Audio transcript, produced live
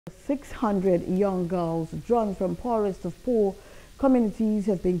600 young girls drawn from poorest of poor communities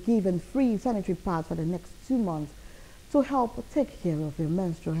have been given free sanitary pads for the next 2 months to help take care of their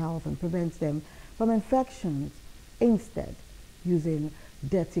menstrual health and prevent them from infections. Instead, using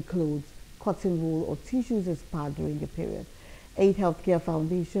dirty clothes, cotton wool or tissues as pad during the period. A.H.F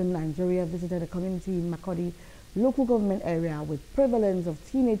Foundation Nigeria visited a community in Makurdi local government area with prevalence of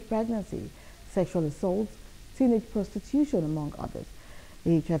teenage pregnancy, sexual assaults, teenage prostitution, among others.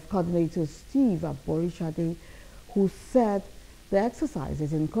 A.H.F coordinator Steve Aborishade, who said the exercise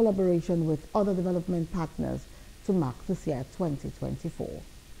is in collaboration with other development partners to mark this year 2024.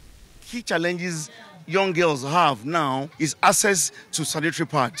 Key challenges young girls have now is access to sanitary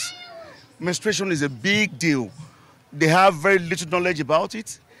pads. Menstruation is a big deal. They have very little knowledge about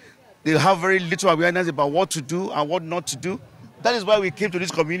it. They have very little awareness about what to do and what not to do. That is why we came to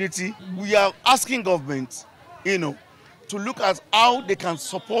this community. We are asking government, to look at how they can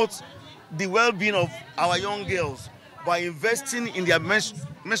support the well-being of our young girls by investing in their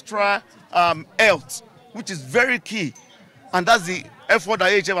menstrual health, which is very key. And that's the effort that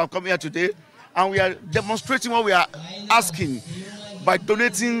A.H.F have come here today. And we are demonstrating what we are asking by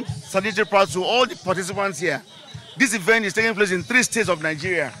donating sanitary pads to all the participants here. This event is taking place in 3 states of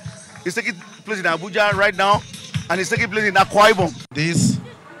Nigeria. It's taking place in Abuja right now, and it's taking place in Akwa Ibom. This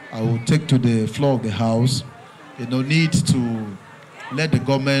I will take to the floor of the House. Need to let the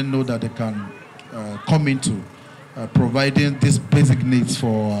government know that they can come into providing these basic needs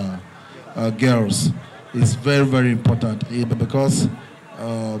for girls. It's very, very important because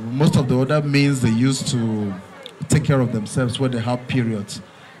most of the other means they use to take care of themselves when they have periods,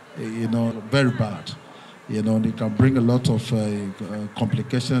 very bad. They can bring a lot of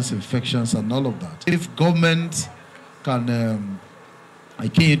complications, infections, and all of that. If government can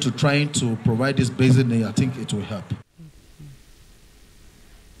key into trying to provide this basic need, I think it will help.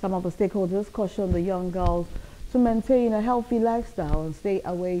 Some of the stakeholders caution the young girls to maintain a healthy lifestyle and stay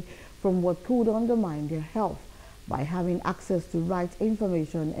away from what could undermine their health by having access to right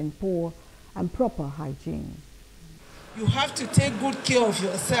information and poor and proper hygiene. You have to take good care of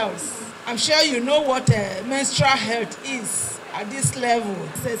yourselves. I'm sure you know what menstrual health is at this level.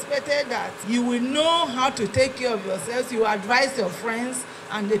 It's expected that you will know how to take care of yourselves. You advise your friends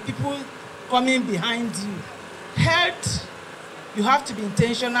and the people coming behind you. Health, you have to be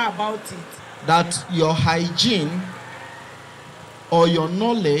intentional about it. That your hygiene or your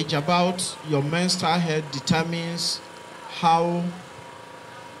knowledge about your menstrual health determines how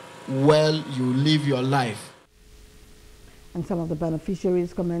well you live your life. And some of the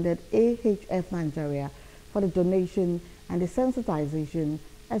beneficiaries commended A.H.F Nigeria for the donation and the sensitization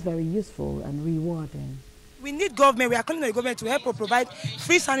as very useful and rewarding. We need government. We are calling on the government to help provide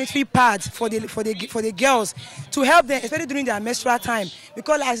free sanitary pads for the girls to help them, especially during their menstrual time.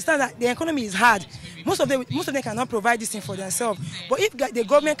 Because I understand that the economy is hard. Most of them cannot provide this thing for themselves. But if the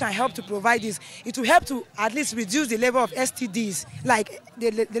government can help to provide this, it will help to at least reduce the level of STDs, like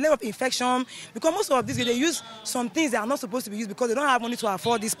the level of infection. Because most of these they use some things that are not supposed to be used because they don't have money to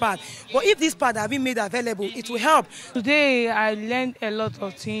afford this pad. But if this pad have been made available, it will help. Today I learned a lot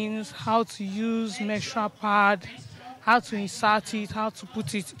of things: how to use menstrual pad, how to insert it, how to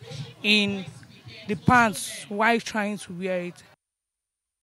put it in the pants while trying to wear it.